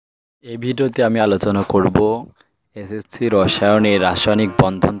এই ভিডিওতে আমি আলোচনা করব এসএসসি রসায়নের রাসায়নিক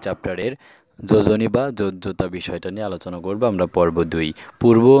বন্ধন চ্যাপ্টারের যোজনী বা যোজ্যতা বিষয়টা নিয়ে আলোচনা করব। আমরা পর্ব 2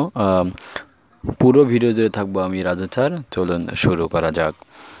 পুরো ভিডিও জুড়ে থাকবো আমি রাজু স্যার। চলুন শুরু করা যাক।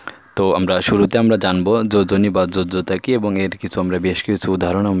 তো শুরুতে আমরা জানবো যোজনী বা যোজ্যতা কি এবং এর আমরা বেশ কিছু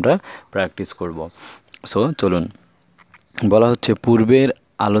উদাহরণ আমরা প্র্যাকটিস করব। সো চলুন। বলা হচ্ছে পূর্বের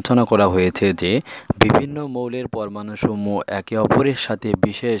আলোচনা করা হয়েছে যে বিভিন্ন মৌলের পরমাণুসমূহ একে অপরের সাথে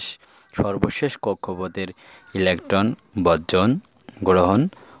বিশেষ সর্বশেষ কক্ষপথের ইলেকট্রন বর্জন গ্রহণ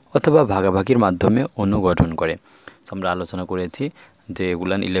অথবা ভাগাভাগির মাধ্যমে অণু গঠন করে। আমরা আলোচনা করেছি যে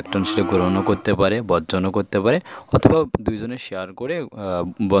এগুলান ইলেকট্রন সেটা গ্রহণও করতে পারে, বর্জনও করতে পারে, অথবা দুইজনে শেয়ার করে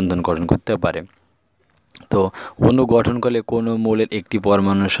বন্ধন গঠন করতে পারে। তো অণু গঠন করলে কোনো মৌলের একটি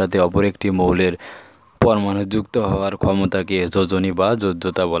পরমাণুর সাথে অপর একটি মৌলের পরমাণু যুক্ত হওয়ার ক্ষমতাকে যোজনী বা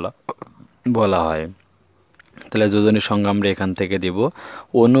যোজ্যতা বলা হয়। তাহলে যোজনীর সংজ্ঞা আমরা এখান থেকে দেব।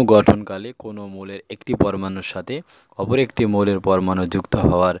 অণু গঠনকালে কোনো মৌলের একটি পরমাণুর সাথে অপর একটি মৌলের পরমাণু যুক্ত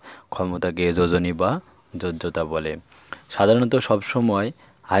হওয়ার ক্ষমতাকে যোজনী বা যোজ্যতা বলে। সাধারণত সবসময়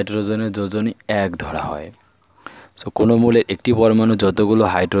হাইড্রোজেনের যোজনী 1 ধরা হয়। সো কোনো মৌলের একটি পরমাণু যতগুলো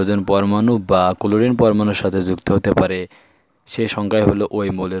হাইড্রোজেন পরমাণু বা ক্লোরিন পরমাণুর সাথে যুক্ত হতে পারে সেই সংখ্যাই হলো ওই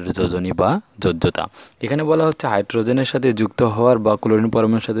মৌলের যোজনী বা যোজ্যতা। এখানে বলা হচ্ছে হাইড্রোজেনের সাথে যুক্ত হওয়ার বা ক্লোরিন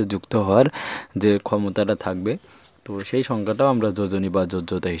পরমাণুর সাথে যুক্ত হওয়ার যে ক্ষমতাটা থাকবে, তো সেই সংখ্যাটাও আমরা যোজনী বা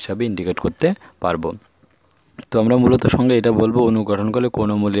যোজ্যতা হিসাবে ইন্ডিকেট করতে পারবো। তো আমরা মূলত সঙ্গে এটা বলবো, অণু গঠন করলে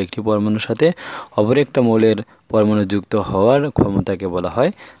কোনো মৌলের একটি পরমাণুর সাথে অপর একটা মৌলের পরমাণু যুক্ত হওয়ার ক্ষমতাকে বলা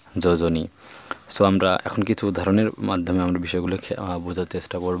হয় যোজনী। সো আমরা এখন কিছু উদাহরণের মাধ্যমে আমরা বিষয়গুলো বোঝার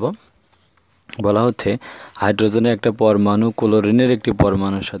চেষ্টা করব। বলা হচ্ছে হাইড্রোজেনের একটা পরমাণু ক্লোরিনের একটি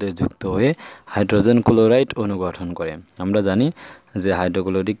পরমাণুর সাথে যুক্ত হয়ে হাইড্রোজেন ক্লোরাইড অণু গঠন করে। আমরা জানি যে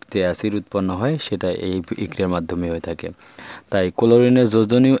হাইড্রোক্লোরিক যে অ্যাসিড উৎপন্ন হয় সেটা এই বিক্রিয়ার মাধ্যমে হয়ে থাকে। তাই ক্লোরিনের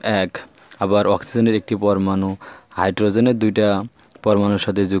যোজনীও 1। আবার অক্সিজেনের একটি পরমাণু হাইড্রোজেনের 2টা পরমাণুর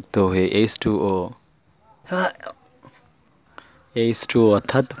সাথে যুক্ত হয়ে H2O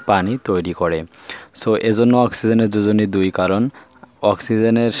অর্থাৎ পানি তৈরি করে। সো এজন্য অক্সিজেনের যোজনী 2, কারণ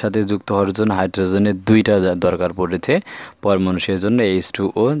অক্সিজেনের সাথে যুক্ত হওয়ার জন্য হাইড্রোজেনের 2টা দরকার পড়েছে পরমাণু, সেজন্য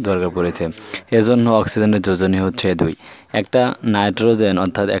H2O দরকার পড়েছে। এজন্য অক্সিজেনের যোজনী হচ্ছে 2। একটা নাইট্রোজেন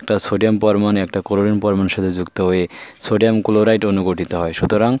অর্থাৎ একটা সোডিয়াম পরমাণু একটা ক্লোরিন পরমাণুর সাথে যুক্ত হয়ে সোডিয়াম ক্লোরাইড অণু গঠিত হয়,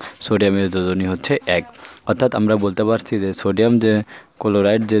 সুতরাং সোডিয়ামের যোজনী হচ্ছে 1। অর্থাৎ আমরা বলতে পারছি যে সোডিয়াম যে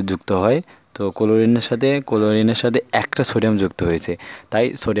ক্লোরাইড যে যুক্ত হয়, তো ক্লোরিনের সাথে একটা সোডিয়াম যুক্ত হয়েছে, তাই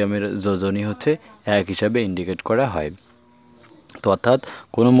সোডিয়ামের যোজনী হচ্ছে 1 হিসাবে ইন্ডিকেট করা হয়। তো অর্থাৎ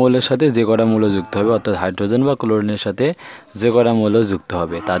কোনো মৌলের সাথে যে কটা মৌল যুক্ত হবে, অর্থাৎ হাইড্রোজেন বা ক্লোরিনের সাথে যে কটা মৌল যুক্ত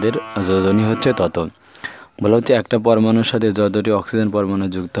হবে তাদের যোজনী হচ্ছে তত। বলা হচ্ছে একটা পরমাণুর সাথে যতটি অক্সিজেন পরমাণু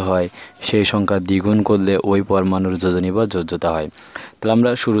যুক্ত হয় সেই সংখ্যা দ্বিগুণ করলে ওই পরমাণুর যোজনী বা যোজ্যতা হয়। তাহলে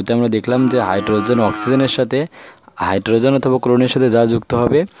শুরুতে আমরা দেখলাম যে অক্সিজেনের সাথে হাইড্রোজেন অথবা ক্লোরিনের সাথে যা যুক্ত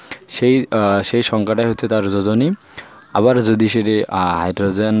হবে সেই সংখ্যাটাই হচ্ছে তার যোজনী। আবার যদি সেটি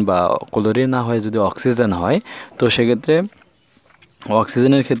হাইড্রোজেন বা ক্লোরিন না হয়, যদি অক্সিজেন হয়, তো সেক্ষেত্রে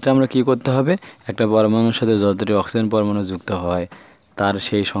অক্সিজেনের ক্ষেত্রে আমরা কি করতে হবে, একটা পরমাণুর সাথে যতটি অক্সিজেন পরমাণু যুক্ত হয় তার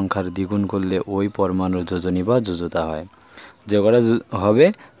সেই সংখ্যার দ্বিগুণ করলে ওই পরমাণুর যোজনী বা যোজ্যতা হয়। যে কটা হবে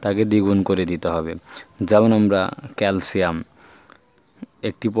তাকে দ্বিগুণ করে দিতে হবে। যেমন আমরা ক্যালসিয়াম,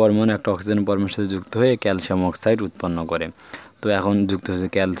 একটি পরমাণু একটা অক্সিজেন পরমাণুর সাথে যুক্ত হয়ে ক্যালসিয়াম অক্সাইড উৎপন্ন করে। তো এখন যুক্ত হয়েছে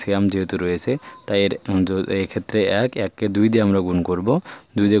ক্যালসিয়াম যেহেতু রয়েছে, তাই এই ক্ষেত্রে 1কে 2 দিয়ে আমরা গুণ করব।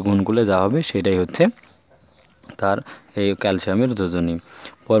 2 দিয়ে গুণ করলে যা হবে সেটাই হচ্ছে তার এই ক্যালসিয়ামের যোজনী।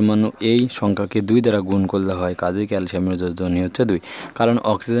 পরমাণু এই সংখ্যাকে 2 দ্বারা গুণ করলে হয়, কাজেই ক্যালসিয়ামের যোজনী হচ্ছে 2, কারণ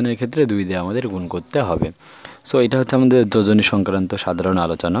অক্সিজেনের ক্ষেত্রে 2 দিয়ে আমাদের গুণ করতে হবে। সো এটা হচ্ছে আমাদের যোজনী সংক্রান্ত সাধারণ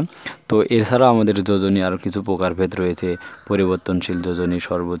আলোচনা। তো এছাড়াও আমাদের যোজনী আরও কিছু প্রকারভেদ রয়েছে: পরিবর্তনশীল যোজনী,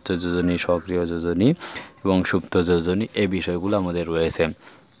 সর্বোচ্চ যোজনী, সক্রিয় যোজনী এবং সুপ্ত যোজনী। এই বিষয়গুলো আমাদের রয়েছে।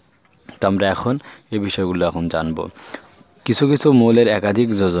 তো আমরা এখন এই বিষয়গুলো জানব। কিছু কিছু মৌলের একাধিক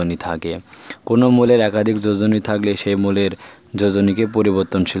যোজনী থাকে। কোনো মৌলের একাধিক যোজনী থাকলে সেই মৌলের যোজনীকে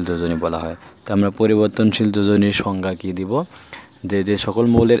পরিবর্তনশীল যোজনী বলা হয়। তো আমরা পরিবর্তনশীল যোজনীর সংজ্ঞা কী দিব, যে সকল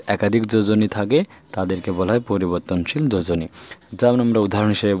মৌলের একাধিক যোজনী থাকে তাদেরকে বলা হয় পরিবর্তনশীল যোজনী। যেমন আমরা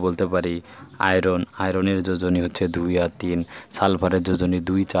উদাহরণ হিসেবে বলতে পারি আয়রনের যোজনী হচ্ছে 2 আর 3, সালফারের যোজনী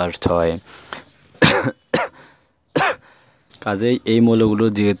 2, 4, 6। কাজেই এই মৌলগুলো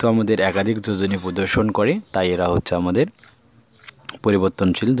যেহেতু আমাদের একাধিক যোজনী প্রদর্শন করে, তাই এরা হচ্ছে আমাদের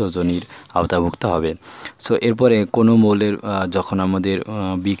পরিবর্তনশীল যোজনীর আওতাভুক্ত হবে। সো এরপরে কোনো মৌলের যখন আমাদের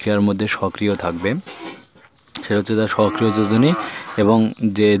বিক্রিয়ার মধ্যে সক্রিয় থাকবে, সেটা হচ্ছে তার সক্রিয় যোজনী, এবং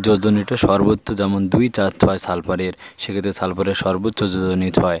যে যোজনীটা সর্বোচ্চ, যেমন 2, 4, 6 সালফারের, সেক্ষেত্রে সালফারের সর্বোচ্চ যোজনী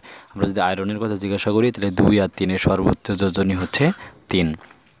 6। আমরা যদি আয়রনের কথা জিজ্ঞাসা করি তাহলে 2 আর 3-এর সর্বোচ্চ যোজনী হচ্ছে 3।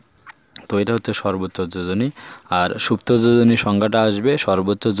 তো এটা হচ্ছে সর্বোচ্চ যোজনী। আর সুপ্ত যোজনী সংখ্যাটা আসবে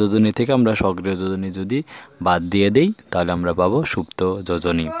সর্বোচ্চ যোজনী থেকে আমরা সক্রিয় যোজনী যদি বাদ দিয়ে দেই তাহলে আমরা পাবো সুপ্ত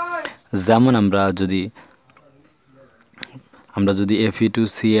যোজনী। যেমন আমরা যদি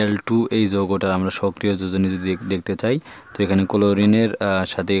Fe2Cl2 এই যৌগটার আমরা সক্রিয় যোজনী যদি দেখতে চাই, তো এখানে ক্লোরিনের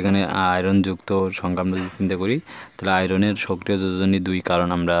সাথে এখানে আয়রন যুক্ত সংখ্যা আমরা যদি চিন্তা করি, তাহলে আয়রনের সক্রিয় যোজনী 2, কারণ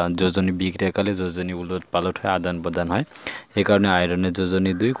আমরা যোজনী বিক্রিয়াকালে যোজনী উলট পালট হয়, আদান প্রদান হয়, এই কারণে আয়রনের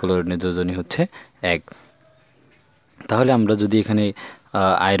যোজনী 2, ক্লোরিনের যোজনী হচ্ছে 1। তাহলে আমরা যদি এখানে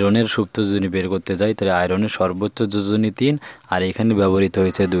আয়রনের সুপ্ত যোজনী বের করতে যাই, তাহলে আয়রনের সর্বোচ্চ যোজনী 3 আর এখানে ব্যবহৃত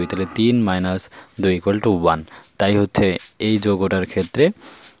হয়েছে 2, তাহলে 3 - 2 = 1। তাই হচ্ছে এই যৌগটার ক্ষেত্রে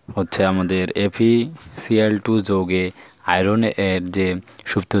হচ্ছে আমাদের FeCl2 যৌগে আয়রন এর যে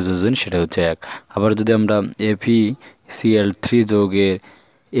সুপ্ত যোজনী সেটা হচ্ছে 1। আবার যদি আমরা FeCl3 যৌগের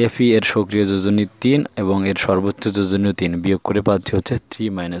Fe এর সক্রিয় যোজনী 3 এবং এর সর্বোচ্চ যোজনী 3 বিয়োগ করে পাচ্ছি হচ্ছে 3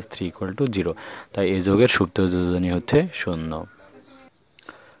 - 3 = 0। তাই এই যৌগের সুপ্ত যোজনী হচ্ছে 0।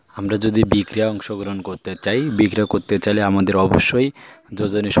 আমরা যদি বিক্রিয়া অংশগ্রহণ করতে চাই, বিক্রিয়া করতে চাইলে আমাদের অবশ্যই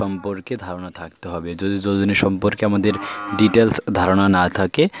যোজনী সম্পর্কে ধারণা থাকতে হবে। যদি যোজনী সম্পর্কে আমাদের ডিটেলস ধারণা না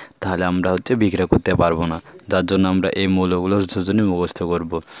থাকে তাহলে আমরা হচ্ছে বিক্রিয়া করতে পারবো না, যার জন্য আমরা এই মৌলগুলোর যোজনী মুখস্থ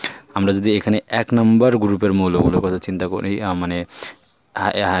করব। আমরা যদি এখানে 1 নম্বর গ্রুপের মৌলগুলোর কথা চিন্তা করি, মানে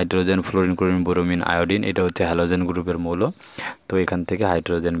hydrogen, fluorine, chlorine, bromine, iodine, এটা হচ্ছে হ্যালোজেন গ্রুপের মৌল। তো এখান থেকে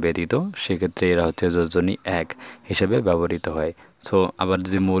হাইড্রোজেন ব্যতীত সেক্ষেত্রে এরা হচ্ছে যোজনী 1 হিসেবে ব্যবহৃত হয়। সো আবার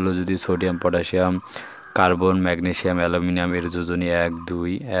যদি মৌল যদি sodium, potassium, carbon, magnesium, aluminium, এর যোজনী 1 2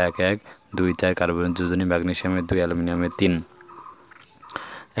 1 1 2 4, কার্বনের যোজনী ম্যাগনেসিয়ামের 2, অ্যালুমিনিয়ামের 3।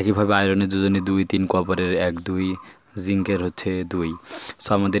 একইভাবে আয়রনের যোজনী 2 3, কপারের 1 2, জিঙ্কের হচ্ছে 2। সো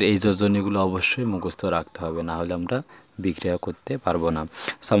আমাদের এই যোজনীগুলো অবশ্যই মুখস্থ রাখতে হবে, না হলে আমরা বিক্রিয়া করতে পারবো না।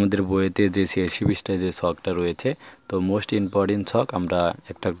 সো আমাদের বইয়েতে যে 86 পৃষ্ঠায় যে ছকটা রয়েছে, তো মোস্ট ইম্পর্টেন্ট ছক আমরা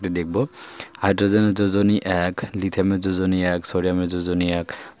একটা একটা দেখব। হাইড্রোজেনের যোজনী 1, লিথিয়ামের যোজনী 1, সোডিয়ামের যোজনী 1,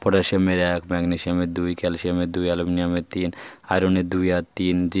 পটাশিয়ামের 1, ম্যাগনেসিয়ামের 2, ক্যালসিয়ামের 2, অ্যালুমিনিয়ামের 3, আয়রনের 2 আর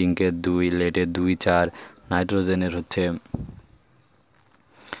 3, জিঙ্কের 2, লেডের 2 4, নাইট্রোজেনের হচ্ছে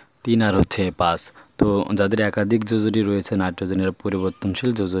 3 আর হচ্ছে 5। তো যাদের একাধিক যোজনী রয়েছে নাইট্রোজেনের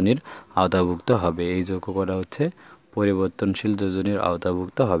পরিবর্তনশীল যোজনীর আওতাভুক্ত হবে। এই যৌগ করা হচ্ছে পরিবর্তনশীল যোজনীর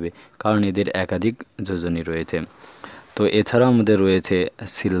আওতাভুক্ত হবে, কারণ এদের একাধিক যোজনী রয়েছে। তো এছাড়াও আমাদের রয়েছে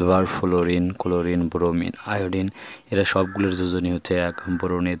silver, fluorine, chlorine, bromine, iodine, এরা সবগুলোর যোজনী হচ্ছে 1।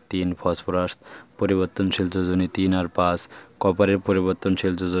 বোরনের 3, ফসফরাস পরিবর্তনশীল যোজনী 3 আর 5, কপারের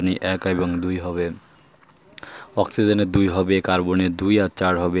পরিবর্তনশীল যোজনী 1 এবং 2 হবে, অক্সিজেনের 2 হবে, কার্বনের 2 আর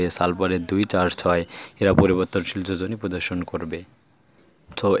 4 হবে, সালফারের 2 4 6, এরা পরিবর্তনশীল যোজনী প্রদর্শন করবে।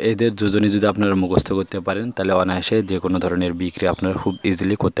 তো এদের যোজনী যদি আপনারা মুখস্থ করতে পারেন তাহলে অনায়াসে যে কোনো ধরনের বিক্রিয়া আপনারা খুব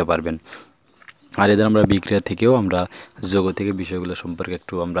ইজিলি করতে পারবেন। আর এদের আমরা বিক্রিয়া থেকেও আমরা যৌগ থেকে বিষয়গুলো সম্পর্কে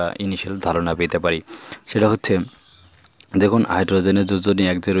একটু আমরা ইনিশিয়াল ধারণা পেতে পারি। সেটা হচ্ছে, দেখুন হাইড্রোজেনের যোজনী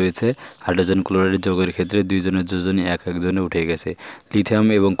 1 যে রয়েছে, হাইড্রোজেন ক্লোরাইড যৌগের ক্ষেত্রে 2 জনের যোজনী 1 1 জনে উঠে গেছে। লিথিয়াম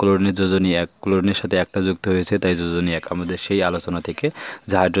এবং ক্লোরিনের যোজনী 1, ক্লোরিনের সাথে একটা যুক্ত হয়েছে তাই যোজনী 1। আমাদের সেই আলোচনা থেকে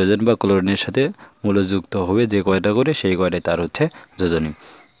যে হাইড্রোজেন বা ক্লোরিনের সাথে মূল যুক্ত হবে যে কয়টা করে, সেই কয়টাই তার হচ্ছে যোজনী।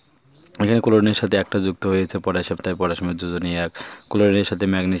 এখানে ক্লোরিনের সাথে একটা যুক্ত হয়েছে পটাশিয়াম, তাই পটাশিয়ামের যোজনী 1। ক্লোরিনের সাথে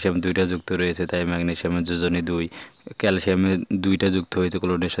ম্যাগনেসিয়াম 2টা যুক্ত রয়েছে তাই ম্যাগনেসিয়ামের যোজনী 2। ক্যালসিয়ামের 2টা যুক্ত হয়েছে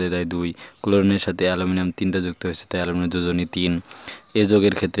ক্লোরিনের সাথে তাই 2। ক্লোরিনের সাথে অ্যালুমিনিয়াম 3টা যুক্ত হয়েছে তাই অ্যালুমিনিয়াম যোজনী 3। এই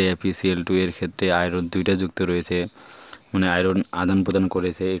যৌগের ক্ষেত্রে FeCl2 এর ক্ষেত্রে আয়রন 2টা যুক্ত রয়েছে, মানে আয়রন আদান প্রদান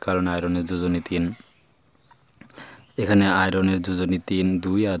করেছে, এই কারণে আয়রনের যোজনী 3। এখানে আয়রনের যোজনী 3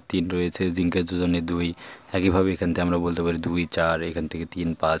 2 আর 3 রয়েছে, জিঙ্কের যোজনী 2। একইভাবে এখান থেকে আমরা বলতে পারি 2 4, এখান থেকে 3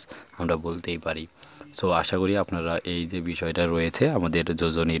 5 আমরা বলতেই পারি। সো আশা করি আপনারা এই যে বিষয়টা রয়েছে আমাদের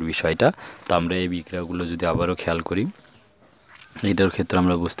যোজনীর বিষয়টা, তো আমরা এই বিক্রিয়াগুলো যদি আবারও খেয়াল করি, এটার ক্ষেত্রে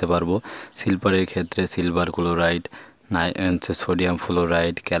আমরা বুঝতে পারবো। সিলভারের ক্ষেত্রে silver chloride, sodium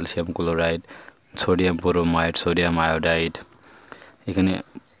fluoride, calcium chloride, sodium bromide, sodium iodide. এখানে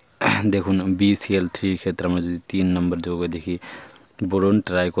দেখুন BCl3 ক্ষেত্রে আমরা যদি 3 নম্বর যৌগ দেখি, বোরন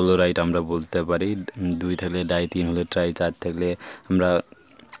ট্রাইক্লোরাইড আমরা বলতে পারি, 2 থাকলে ডাই, 3 হলে ট্রাই, 4 থাকলে আমরা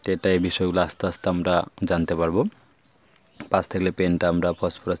টেটা। এই বিষয়গুলো আস্তে আস্তে আমরা জানতে পারবো। 5 থাকলে পেন্টা আমরা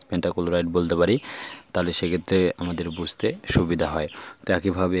ফসফরাস পেন্টাক্লোরাইড বলতে পারি, তাহলে সেক্ষেত্রে আমাদের বুঝতে সুবিধা হয়। তো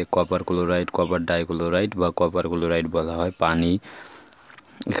একইভাবে কপার ক্লোরাইড, কপার ডাইক্লোরাইড বা কপার ক্লোরাইড বলা হয় পানি।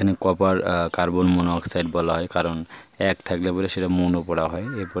 এখানে কপার কার্বন মনোঅক্সাইড বলা হয়, কারণ 1 থাকলে পরে সেটা মনো পড়া হয়।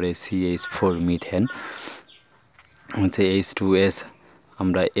 এরপরে CH4 মিথেন হচ্ছে H2S,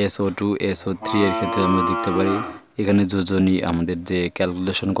 আমরা SO2 SO3 এর ক্ষেত্রে আমরা দেখতে পারি। এখানে যোজনী আমাদের যে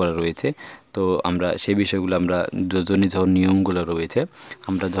ক্যালকুলেশন করা রয়েছে, তো আমরা সেই বিষয়গুলো আমরা যোজনী যখন নিয়মগুলো রয়েছে,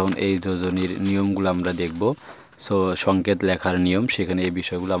 আমরা যখন এই যোজনীর নিয়মগুলো আমরা দেখব, সো সংকেত লেখার নিয়ম, সেখানে এই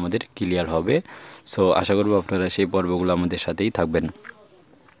বিষয়গুলো আমাদের ক্লিয়ার হবে। সো আশা করব আপনারা সেই পর্বগুলো আমাদের সাথেই থাকবেন।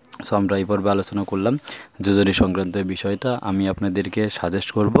 সো আমরা এই পর্বে আলোচনা করলাম যোজনী সংক্রান্ত বিষয়টা। আমি আপনাদেরকে সাজেস্ট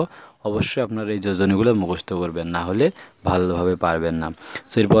করব অবশ্যই আপনারা এই যোজনীগুলো মুখস্থ করবেন, না হলে ভালোভাবে পারবেন না।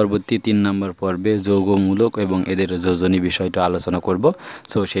 সো এর পরবর্তী 3 নম্বর পর্বে যৌগমূলক এবং এদের যোজনী বিষয়টা আলোচনা করব।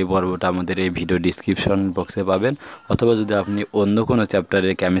 সো সেই পর্বটা আমাদের এই ভিডিও ডিসক্রিপশন বক্সে পাবেন, অথবা যদি আপনি অন্য কোনো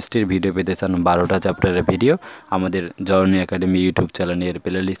চ্যাপ্টারের কেমিস্ট্রির ভিডিও পেতে চান, 12টা চ্যাপ্টারের ভিডিও, আমাদের জননী একাডেমি ইউটিউব চ্যানেলের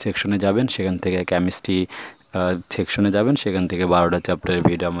প্লেলিস্ট সেকশনে যাবেন, সেখান থেকে কেমিস্ট্রি সেকশনে যাবেন, সেখান থেকে 12টা চ্যাপ্টারের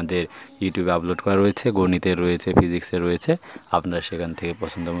ভিডিও আমাদের ইউটিউবে আপলোড করা রয়েছে, গণিতের রয়েছে, ফিজিক্সের রয়েছে, আপনারা সেখান থেকে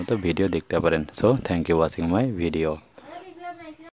পছন্দ মতো ভিডিও দেখতে পারেন। So thank you watching my video.